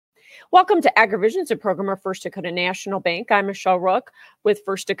Welcome to AgriVisions, a program of First Dakota National Bank. I'm Michelle Rook with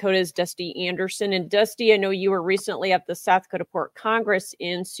First Dakota's Dusty Anderson. And Dusty, I know you were recently at the South Dakota Pork Congress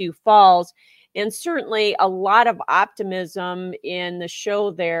in Sioux Falls, and certainly a lot of optimism in the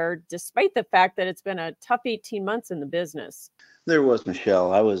show there, despite the fact that it's been a tough 18 months in the business. There was,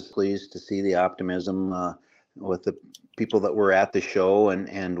 Michelle. I was pleased to see the optimism with the people that were at the show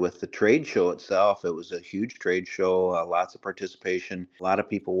and with the trade show itself. It was a huge trade show, lots of participation, a lot of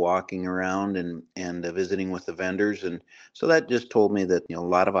people walking around and visiting with the vendors. And so that just told me that, a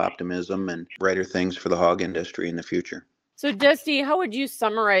lot of optimism and brighter things for the hog industry in the future. So, Dusty, how would you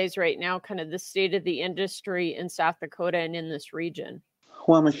summarize right now kind of the state of the industry in South Dakota and in this region?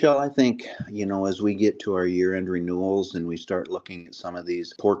 Well, Michelle, I think, as we get to our year-end renewals and we start looking at some of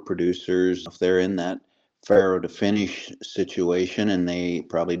these pork producers, if they're in that farrow to finish situation and they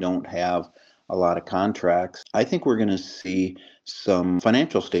probably don't have a lot of contracts, I think we're going to see some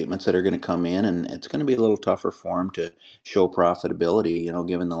financial statements that are going to come in, and it's going to be a little tougher for them to show profitability,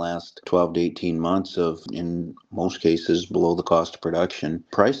 given the last 12 to 18 months of, in most cases, below the cost of production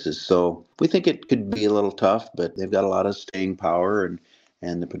prices. So we think it could be a little tough, but they've got a lot of staying power,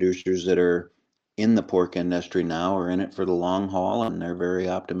 and the producers that are in the pork industry now are in it for the long haul, and they're very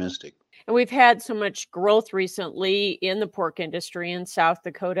optimistic. And we've had so much growth recently in the pork industry in South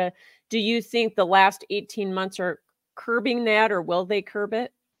Dakota. Do you think the last 18 months are curbing that, or will they curb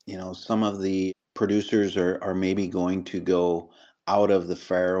it? Some of the producers are maybe going to go out of the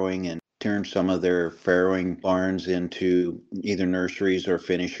farrowing and turn some of their farrowing barns into either nurseries or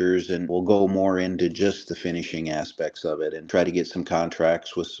finishers, and will go more into just the finishing aspects of it and try to get some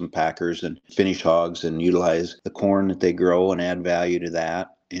contracts with some packers and finish hogs and utilize the corn that they grow and add value to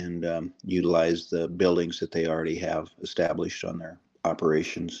that, and utilize the buildings that they already have established on their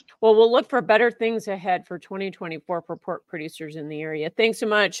operations. Well, we'll look for better things ahead for 2024 for pork producers in the area. Thanks so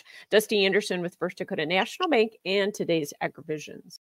much, Dusty Anderson with First Dakota National Bank and today's AgriVisions.